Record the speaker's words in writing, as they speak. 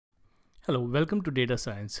Hello, welcome to Data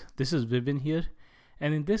Science. This is Vivin here,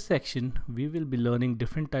 and in this section, we will be learning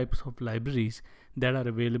different types of libraries that are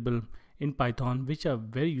available in Python, which are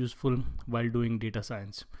very useful while doing data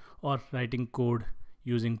science or writing code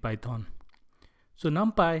using Python. So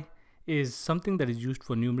NumPy is something that is used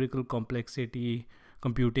for numerical complexity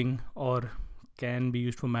computing or can be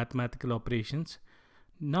used for mathematical operations.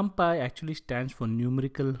 NumPy actually stands for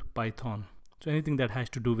numerical Python. So anything that has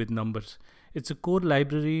to do with numbers. It's a core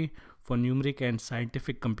library for numeric and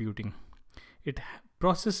scientific computing. It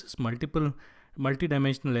processes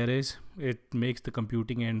multi-dimensional arrays. It makes the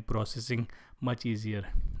computing and processing much easier.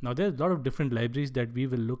 Now there's a lot of different libraries that we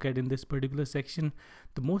will look at in this particular section.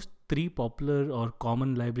 The most three popular or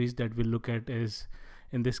common libraries that we'll look at is,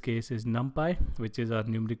 in this case, is NumPy, which is our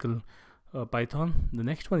numerical Python. The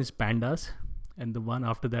next one is Pandas, and the one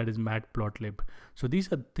after that is Matplotlib. So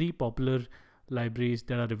these are three popular libraries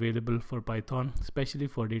that are available for Python, especially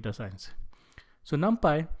for data science. So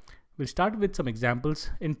NumPy, we'll start with some examples.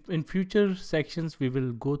 In future sections, we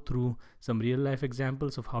will go through some real life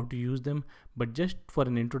examples of how to use them. But just for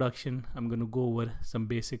an introduction, I'm going to go over some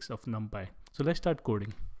basics of NumPy. So let's start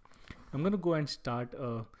coding. I'm going to go and start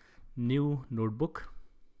a new notebook,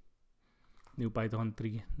 new Python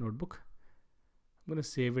 3 notebook. I'm going to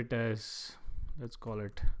save it as, let's call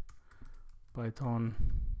it Python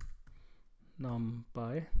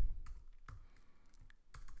NumPy.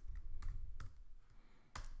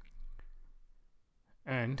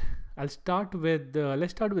 And I'll start with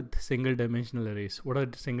let's start with single dimensional arrays. What are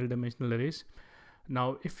single dimensional arrays?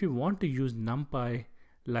 Now if you want to use NumPy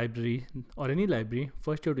library or any library,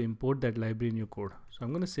 first you have to import that library in your code. So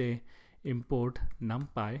I'm going to say import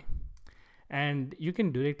NumPy, and you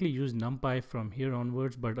can directly use NumPy from here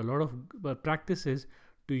onwards, but a lot of practice is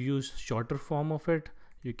to use shorter form of it.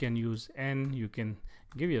 You can use N, you can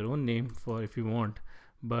give your own name for if you want,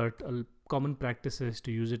 but a common practice is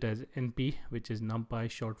to use it as NP, which is NumPy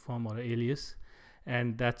short form or alias,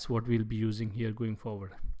 and that's what we'll be using here going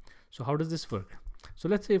forward. So how does this work? So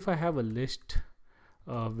let's say if I have a list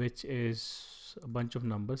which is a bunch of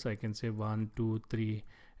numbers, I can say 1, 2, 3,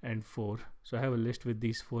 and 4. So I have a list with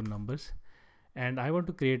these 4 numbers, and I want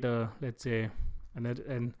to create a, let's say,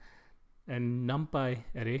 an NumPy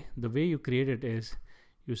array. The way you create it is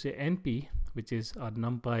you say NP, which is our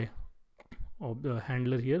NumPy of the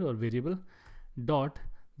handler here or variable, dot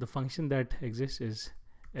the function that exists is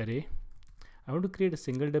array. I want to create a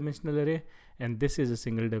single dimensional array, and this is a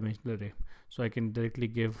single dimensional array. So I can directly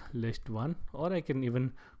give list 1, or I can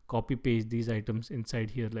even copy paste these items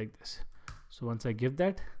inside here like this. So once I give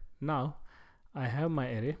that, now I have my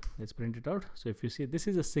array. Let's print it out. So if you see, this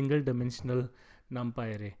is a single dimensional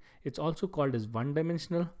NumPy array. It's also called as one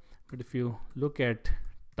dimensional, but if you look at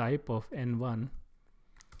type of n1,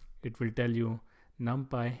 it will tell you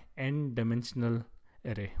NumPy n dimensional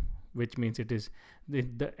array, which means it is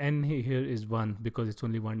the n here is 1 because it's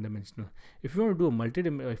only one dimensional. If you want to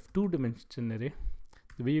do a two dimension array,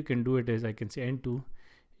 the way you can do it is I can say n2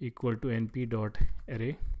 equal to np dot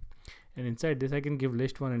array, and inside this I can give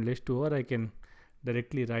list 1 and list 2, or I can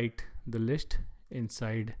directly write the list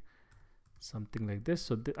inside something like this.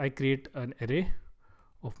 So I create an array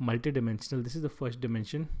of multi-dimensional. This is the first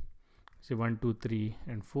dimension, say 1, 2, 3,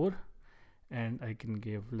 and 4, and I can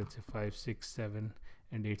give, let's say, 5, 6, 7,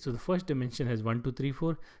 and 8. So the first dimension has 1, 2, 3,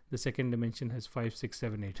 4. The second dimension has 5, 6,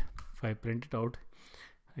 7, 8. If I print it out,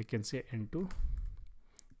 I can say n2.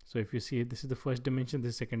 So if you see, this is the first dimension, this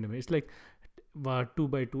is second dimension. It's like 2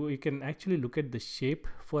 by 2. You can actually look at the shape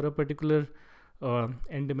for a particular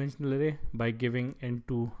n-dimensional array by giving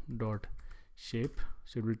n2 dot shape.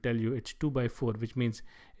 So it will tell you it's 2 by 4, which means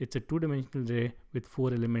it's a two-dimensional array with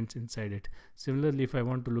 4 elements inside it. Similarly, if I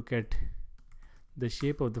want to look at the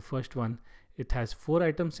shape of the first one, it has 4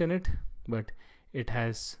 items in it, but it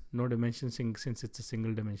has no dimensions since it's a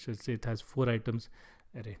single dimension. So it has 4 items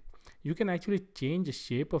array. You can actually change the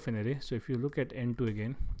shape of an array. So if you look at n2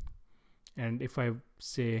 again, and if I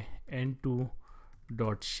say n2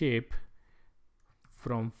 dot shape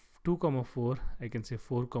from 2, 4, I can say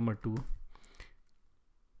 4, 2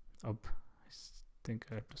 up, I think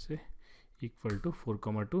I have to say equal to 4,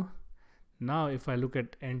 2. Now if I look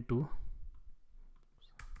at n2,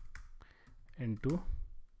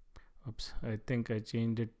 oops, I think I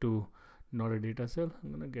changed it to not a data cell.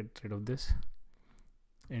 I'm gonna get rid of this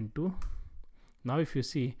n2. Now if you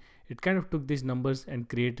see, it kind of took these numbers and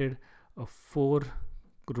created a 4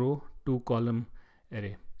 row 2 column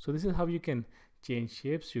array. So this is how you can change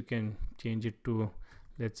shapes. You can change it to,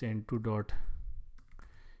 let's say, n2 dot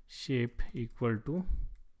shape equal to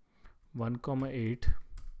 1, 8.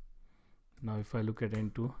 Now if I look at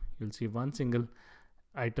n2, you'll see one single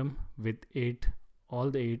item with all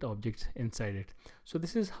the 8 objects inside it. So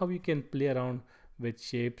this is how you can play around with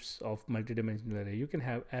shapes of multidimensional array. You can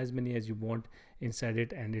have as many as you want inside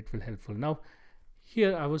it, and it will helpful. Now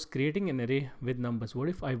here I was creating an array with numbers. What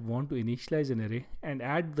if I want to initialize an array and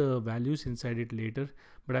add the values inside it later,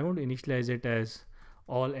 but I want to initialize it as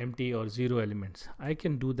all empty or 0 elements? I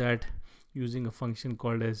can do that using a function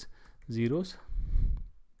called as zeros,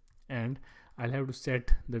 and I'll have to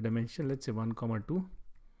set the dimension, let's say 1, 2.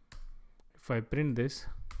 If I print this,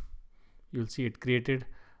 you'll see it created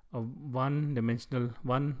a one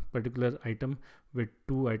particular item with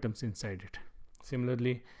 2 items inside it.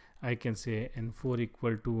 Similarly, I can say n4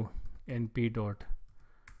 equal to np dot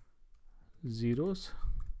zeros,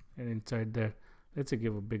 and inside that, let's say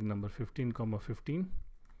give a big number, 15, 15.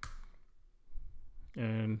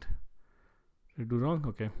 And did I do wrong?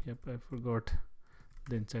 Okay, yep, I forgot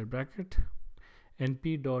the inside bracket.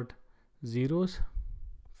 np dot zeros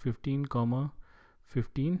 15,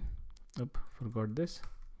 15. Up, forgot this.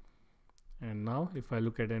 And now if I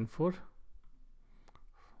look at n4,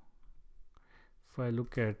 if I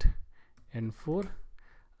look at n4,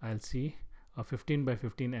 I'll see a 15 by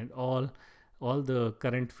 15, and all the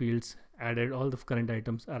current fields added, all the current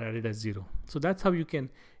items are added as 0. So that's how you can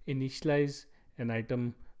initialize an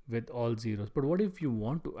item with all zeros. But what if you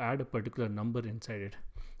want to add a particular number inside it?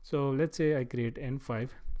 So let's say I create n5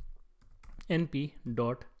 np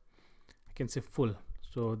dot, I can say full.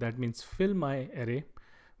 So that means fill my array,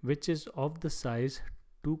 which is of the size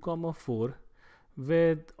 2, 4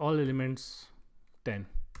 with all elements 10.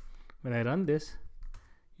 When I run this,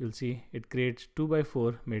 you'll see it creates 2 by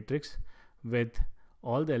 4 matrix with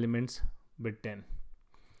all the elements with 10.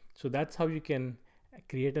 So that's how you can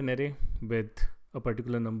create an array with a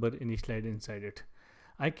particular number initialized inside it.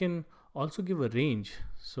 I can also give a range.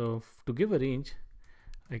 So to give a range,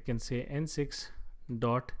 I can say n6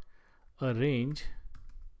 dot a range,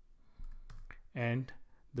 and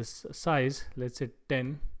the size, let's say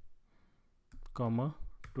 10,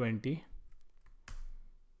 20.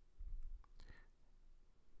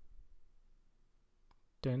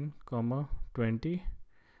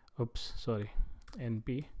 Oops, sorry,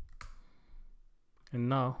 np. And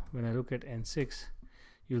now when I look at n6,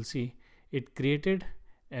 you'll see it created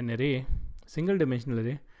an array, single dimensional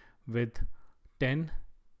array with 10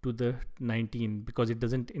 to the 19, because it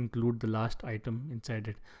doesn't include the last item inside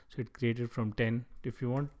it. So it created from 10. If you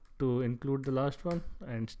want to include the last one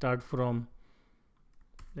and start from,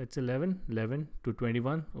 let's say 11 to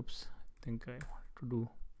 21. Oops, I think I want to do,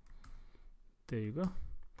 there you go.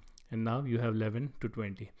 And now you have 11 to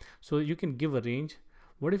 20. So you can give a range.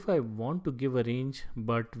 What if I want to give a range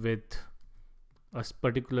but with a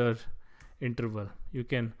particular interval? You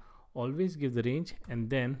can always give the range, and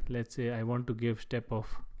then let's say I want to give step of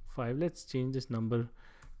 5. Let's change this number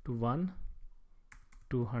to 1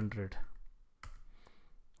 to 100.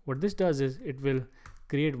 What this does is it will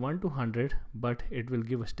create 1 to 100, but it will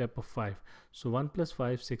give a step of 5. So 1 plus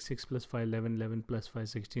 5, 6, 6 plus 5, 11, 11 plus 5,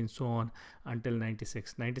 16, so on until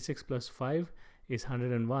 96. 96 plus 5 is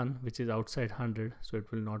 101, which is outside 100, so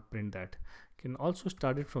it will not print that. You can also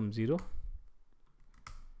start it from 0,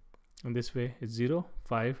 and this way it's 0,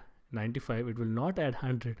 5, 95. It will not add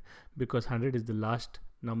 100 because 100 is the last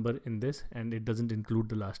number in this, and it doesn't include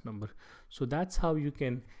the last number. So that's how you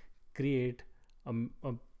can create an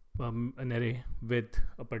array with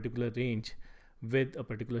a particular range with a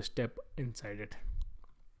particular step inside it.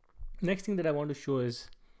 Next thing that I want to show is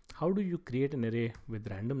how do you create an array with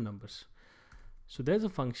random numbers. So there's a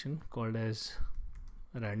function called as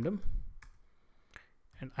random,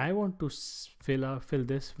 and I want to fill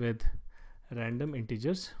this with random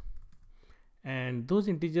integers, and those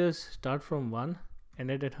integers start from 1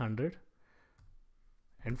 and end at 100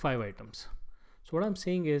 and 5 items. So what I'm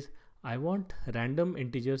saying is I want random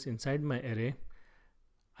integers inside my array.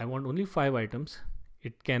 I want only 5 items.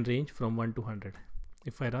 It can range from 1 to 100.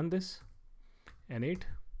 If I run this, n8,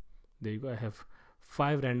 there you go, I have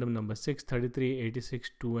 5 random numbers, 6, 33,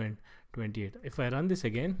 86, 2 and 28. If I run this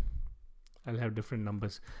again, I'll have different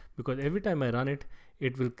numbers, because every time I run it,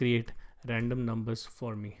 it will create random numbers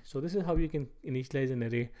for me. So this is how you can initialize an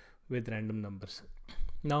array with random numbers.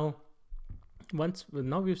 Now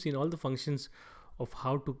we've seen all the functions of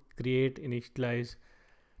how to create, initialize.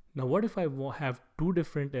 Now what if I have 2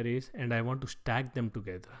 different arrays and I want to stack them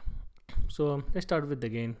together? So let's start with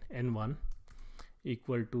again n1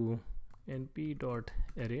 equal to np dot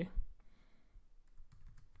array,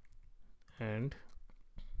 and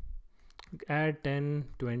add 10,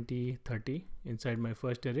 20, 30 inside my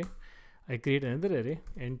first array. I create another array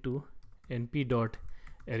n2 np dot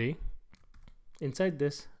array. Inside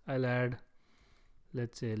this I'll add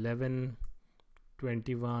let's say 11,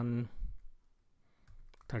 21,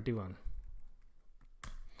 31.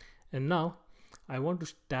 And now I want to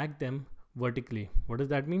stack them vertically. What does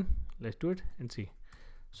that mean? Let's do it and see.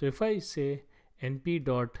 So if I say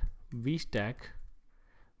np.vstack,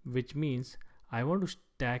 which means I want to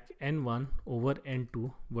stack n1 over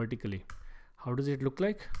n2 vertically. How does it look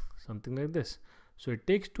like? Something like this. So it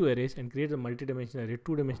takes two arrays and creates a multi-dimensional array,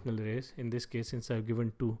 two-dimensional arrays in this case since I've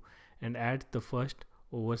given 2, and adds the first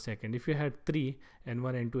over second. If you had 3,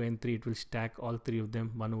 n1, n2, n3, it will stack all three of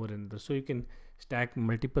them one over another. So you can stack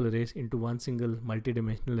multiple arrays into one single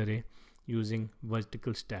multi-dimensional array using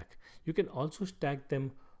vertical stack. You can also stack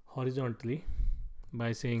them horizontally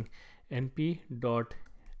by saying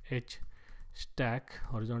np.h stack,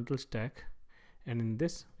 horizontal stack, and in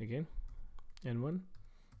this again n1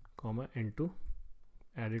 comma n2,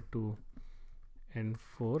 add it to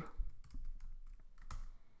n4.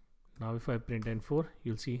 Now if I print n4,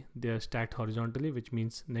 you'll see they are stacked horizontally, which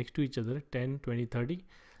means next to each other, 10, 20, 30,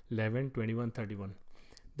 11, 21, 31.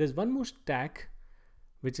 There's one more stack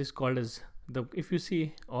which is called as if you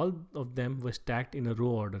see, all of them were stacked in a row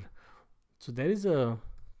order. So there is a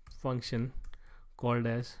function called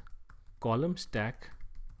as column stack,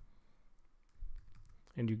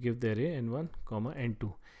 and you give the array n1 comma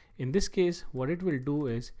n2. In this case, what it will do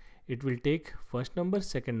is it will take first number,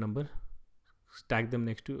 second number, stack them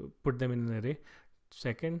next to, put them in an array,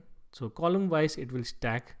 second. So column wise it will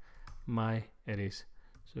stack my arrays.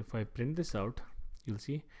 So if I print this out, you'll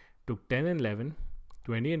see took 10 and 11,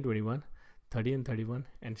 20 and 21, 30 and 31,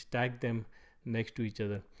 and stack them next to each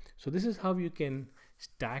other. So this is how you can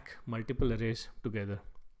stack multiple arrays together.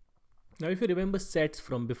 Now if you remember sets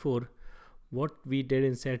from before, what we did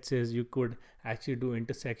in sets is you could actually do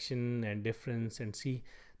intersection and difference and see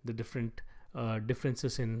the different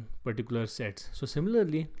differences in particular sets. So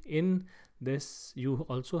similarly in this you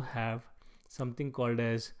also have something called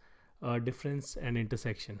as difference and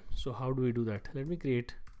intersection. So how do we do that? Let me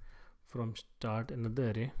create from start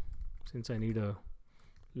another array, since I need a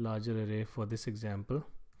larger array for this example.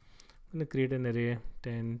 I'm going to create an array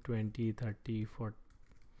 10, 20, 30,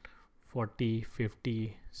 40,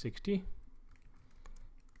 50, 60,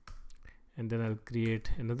 and then I'll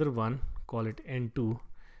create another one, call it n2.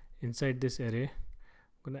 Inside this array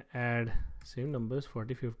I'm going to add same numbers,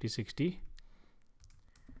 40, 50, 60,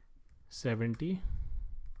 70,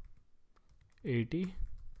 80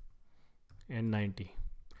 and 90.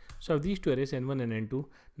 So I have these two arrays n1 and n2.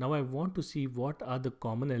 Now I want to see what are the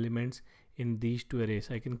common elements in these two arrays.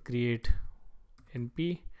 I can create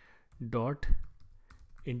np dot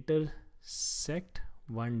intersect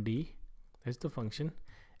 1d, that's the function,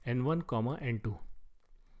 n1 comma n2.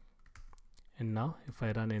 And now if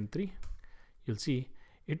I run n3, you'll see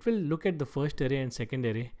it will look at the first array and second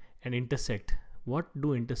array and intersect. What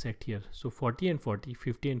do intersect here? So 40 and 40,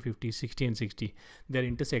 50 and 50, 60 and 60, they're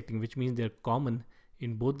intersecting, which means they're common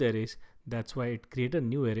in both the arrays. That's why it created a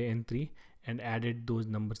new array n3 and added those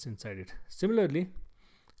numbers inside it. Similarly,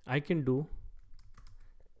 I can do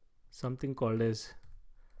something called as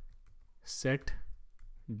set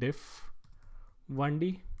diff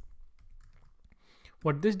 1d.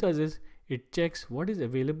 What this does is it checks what is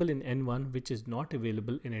available in n1 which is not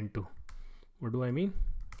available in n2. What do I mean?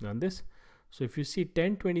 Run this. So if you see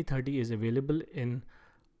 10, 20, 30 is available in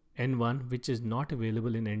n1 which is not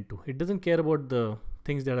available in n2. It doesn't care about the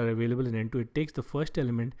things that are available in n2. It takes the first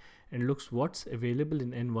element and looks what's available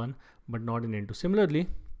in n1 but not in n2. Similarly,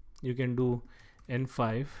 you can do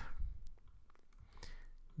n5,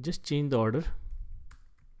 just change the order.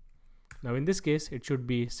 Now in this case it should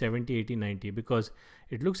be 70, 80, 90 because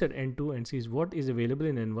it looks at n2 and sees what is available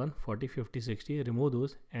in n1, 40, 50, 60, remove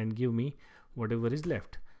those and give me whatever is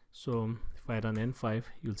left. So if I run n5,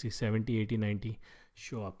 you'll see 70, 80, 90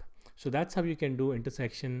 show up. So that's how you can do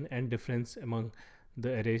intersection and difference among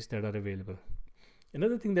the arrays that are available.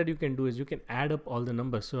 Another thing that you can do is you can add up all the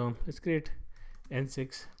numbers. So let's create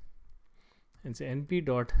n6 and say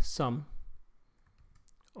np.sum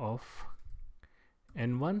of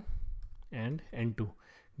n1 and n2.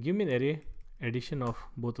 Give me an array addition of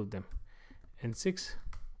both of them. N6,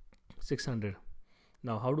 600.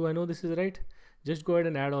 Now how do I know this is right? Just go ahead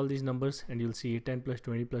and add all these numbers and you'll see 10 plus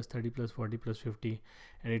 20 plus 30 plus 40 plus 50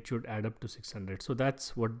 and it should add up to 600. So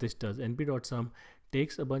that's what this does. np.sum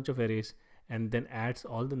takes a bunch of arrays and then adds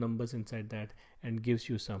all the numbers inside that and gives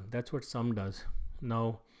you sum. That's what sum does.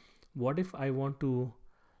 Now what if I want to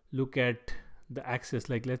look at the axis?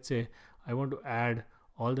 Like let's say I want to add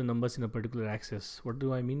all the numbers in a particular axis. What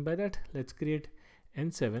do I mean by that? Let's create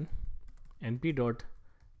n7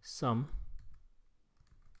 np.sum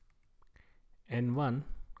n1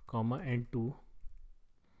 comma n2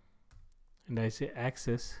 and I say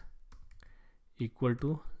access equal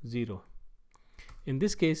to 0. In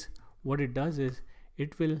this case, what it does is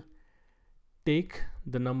it will take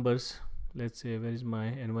the numbers, let's say, where is my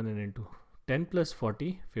n1 and n2, 10 plus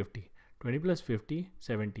 40 50, 20 plus 50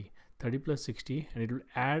 70, 30 plus 60, and it will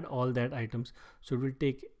add all that items. So it will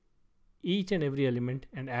take each and every element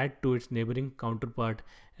and add to its neighboring counterpart,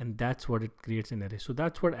 and that's what it creates an array. So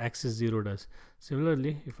that's what access 0 does.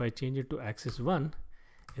 Similarly, if I change it to access 1,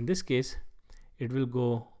 in this case it will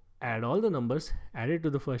go add all the numbers, add it to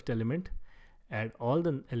the first element, add all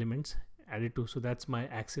the elements, add it to, so that's my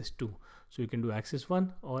access 2. So you can do access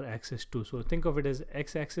 1 or access 2. So think of it as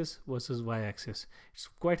x-axis versus y-axis. It's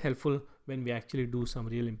quite helpful when we actually do some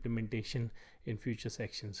real implementation in future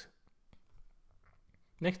sections.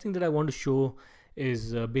 Next thing that I want to show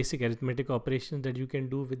is basic arithmetic operations that you can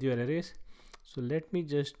do with your arrays. So let me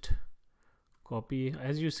just copy.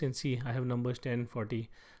 As you can see, I have numbers 10, 40.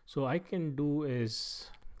 So I can do is,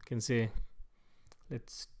 I can say,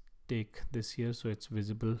 let's take this here so it's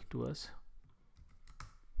visible to us.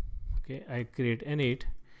 Okay, I create n8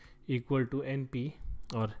 equal to np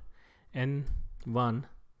or n1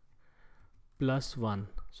 plus 1.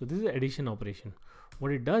 So this is the addition operation.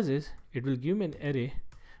 What it does is it will give me an array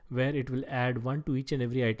where it will add 1 to each and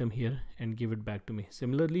every item here and give it back to me.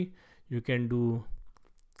 Similarly, you can do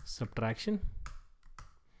subtraction,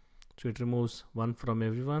 so it removes 1 from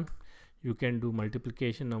everyone. You can do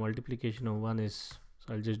multiplication. Now multiplication of 1 is,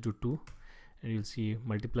 so I'll just do 2, and you'll see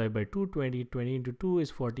multiply by 2, 20, 20 into 2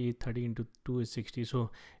 is 40, 30 into 2 is 60.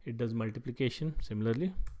 So it does multiplication.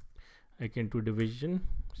 Similarly, I can do division,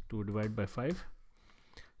 2 divided by 5.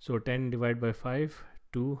 So 10 divided by 5,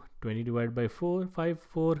 2, 20 divided by 4, 5,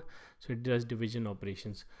 4. So it does division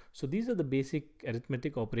operations. So these are the basic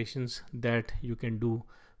arithmetic operations that you can do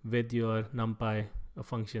with your NumPy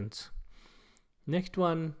functions. Next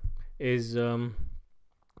one is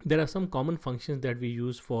there are some common functions that we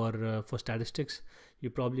use for statistics. You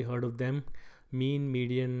probably heard of them: mean,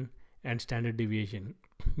 median, and standard deviation.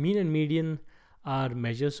 Mean and median are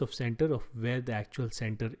measures of center, of where the actual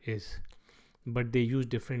center is, but they use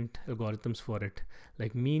different algorithms for it.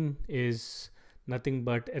 Like mean is nothing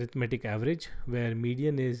but arithmetic average, where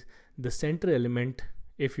median is the center element.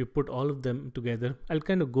 If you put all of them together, I'll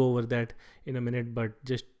kind of go over that in a minute, but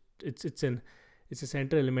just it's a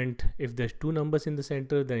center element. If there's two numbers in the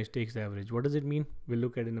center, then it takes the average. What does it mean? We'll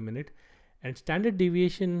look at it in a minute. And standard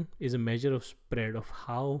deviation is a measure of spread, of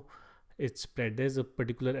how it's spread. There's a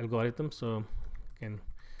particular algorithm, so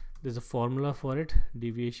there's a formula for it,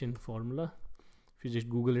 deviation formula. If you just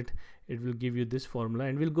Google it, it will give you this formula,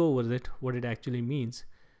 and we'll go over it, what it actually means.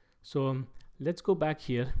 So let's go back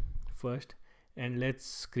here first, and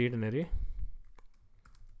let's create an array,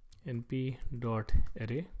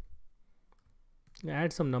 np.array.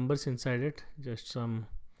 Add some numbers inside it, just some,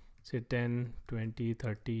 say 10, 20,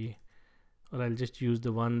 30, or I'll just use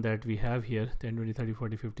the one that we have here, 10, 20, 30,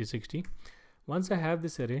 40, 50, 60. Once I have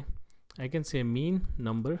this array, I can say mean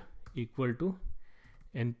number equal to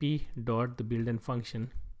np dot the build-in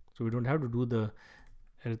function. So we don't have to do the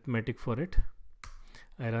arithmetic for it.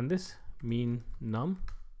 I run this, mean num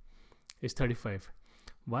is 35.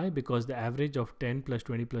 Why? Because the average of 10 plus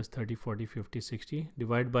 20 plus 30, 40, 50, 60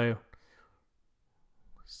 divided by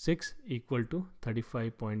 6 equal to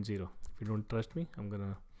 35.0. If you don't trust me, I'm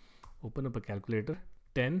gonna open up a calculator.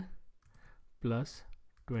 10 plus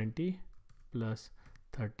 20 plus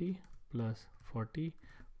 30 plus 40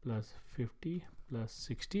 plus 50 plus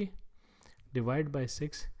 60 divided by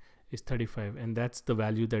 6 is 35, and that's the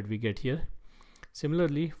value that we get here.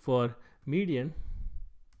 Similarly, for median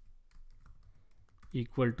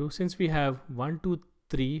equal to, since we have 1, 2,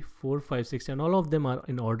 3, 4, 5, 6, and all of them are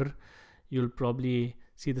in order, you'll probably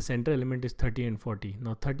see the center element is 30 and 40.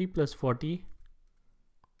 Now 30 plus 40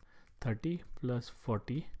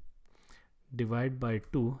 divided by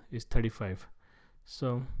 2 is 35.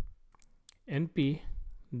 So np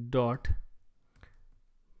dot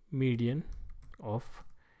median of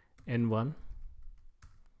n1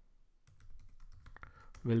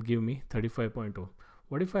 will give me 35.0.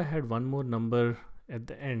 What if I had one more number at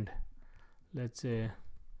the end, let's say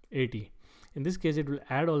 80? In this case, it will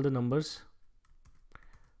add all the numbers.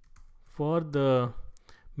 For the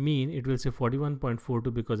mean, it will say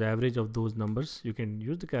 41.42 because average of those numbers. You can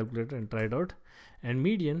use the calculator and try it out. And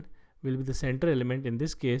median will be the center element. In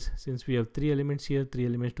this case, since we have 3 elements here, 3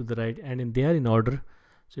 elements to the right, and they are in order,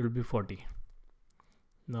 so it will be 40.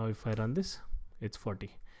 Now if I run this, it's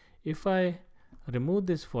 40. If I remove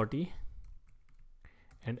this 40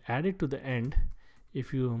 and add it to the end,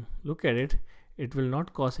 if you look at it, it will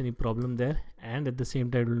not cause any problem there, and at the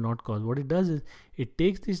same time it will not cause. What it does is it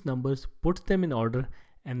takes these numbers, puts them in order,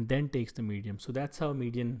 and then takes the median. So that's how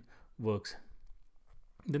median works.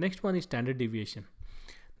 The next one is standard deviation.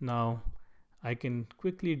 Now I can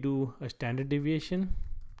quickly do a standard deviation.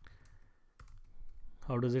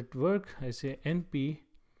 How does it work? I say np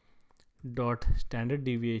dot standard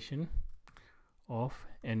deviation of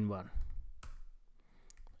n1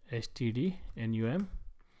 std num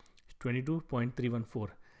 22.314.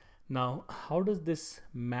 Now how does this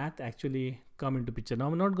math actually come into picture? Now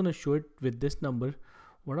I'm not going to show it with this number.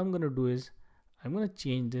 What I'm going to do is I'm going to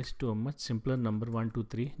change this to a much simpler number,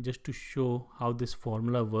 123, just to show how this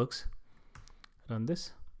formula works. Run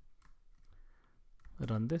this,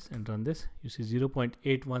 run this, and run this. You see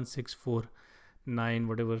 0.81649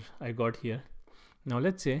 whatever I got here. Now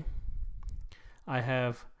let's say I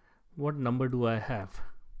have, what number do I have?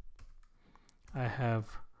 I have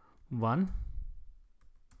 1,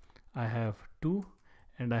 I have 2,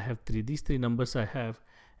 and I have 3. These three numbers I have.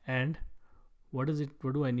 And what is it?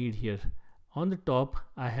 What do I need here? On the top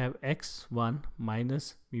I have x1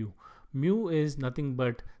 minus mu. Mu is nothing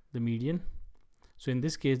but the median. So in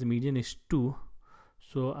this case the median is 2.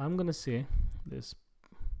 So I'm gonna say this.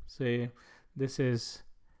 Say this is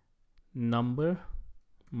number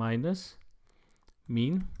minus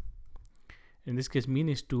mean. In this case mean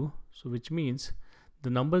is 2. So which means the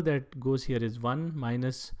number that goes here is 1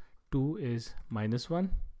 minus 2 is minus 1.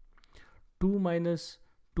 2 minus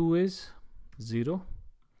 2 is 0.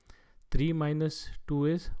 3 minus 2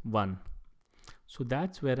 is 1. So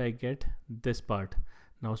that's where I get this part.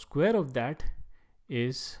 Now square of that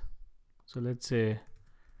is, so let's say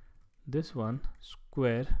this one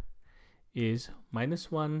square is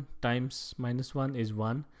minus 1 times minus 1 is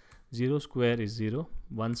 1. 0 square is 0.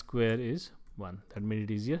 1 square is 1. That made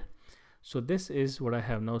it easier. So this is what I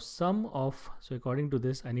have now. Sum of, so according to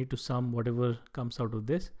this I need to sum whatever comes out of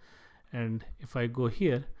this, and if I go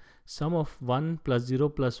here, sum of 1 plus 0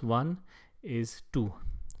 plus 1 is 2.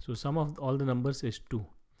 So sum of all the numbers is 2.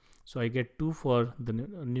 So I get 2 for the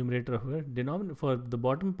numerator of it. Denominator for the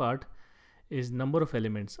bottom part is number of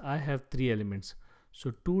elements. I have 3 elements.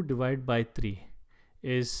 So 2 divided by 3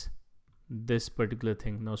 is this particular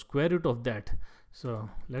thing. Now square root of that. So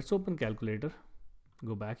let's open calculator.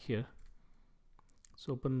 Go back here. Let's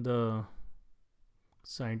open the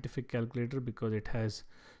scientific calculator because it has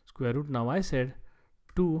square root. Now I said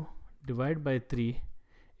 2 divided by 3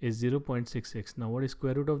 is 0.66. Now what is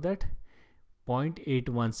square root of that?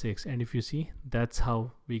 0.816. And if you see, that's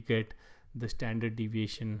how we get the standard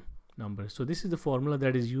deviation number. So this is the formula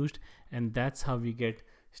that is used, and that's how we get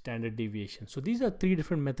standard deviation. So these are 3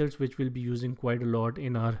 different methods which we'll be using quite a lot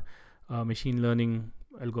in our machine learning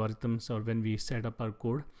algorithms, or when we set up our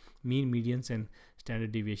code: mean, medians, and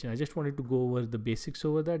standard deviation. I just wanted to go over the basics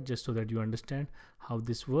over that, just so that you understand how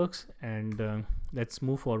this works. And let's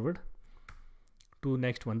move forward to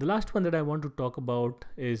next one. The last one that I want to talk about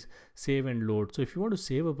is save and load. So if you want to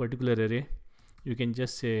save a particular array, you can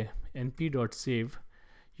just say np.save.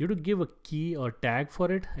 You have to give a key or tag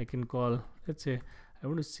for it. I can call, let's say I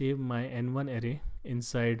want to save my n1 array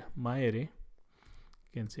inside my array.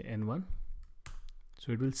 You can say n1.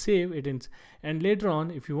 So it will save it in, and later on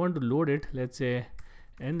if you want to load it, let's say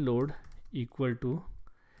nload equal to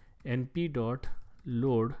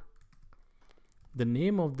np.load the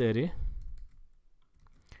name of the array,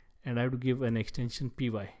 and I have to give an extension py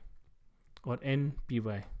or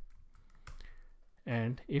npy.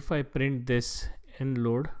 And if I print this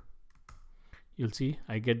nload, you'll see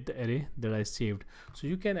I get the array that I saved. So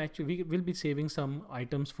you can actually, we will be saving some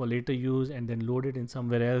items for later use and then load it in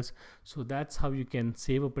somewhere else. So that's how you can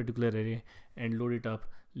save a particular array and load it up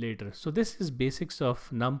later. So this is basics of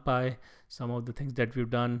NumPy, some of the things that we've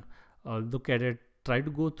done. Look at it, try to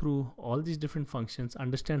go through all these different functions,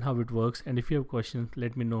 understand how it works, and if you have questions,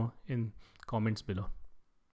 let me know in comments below.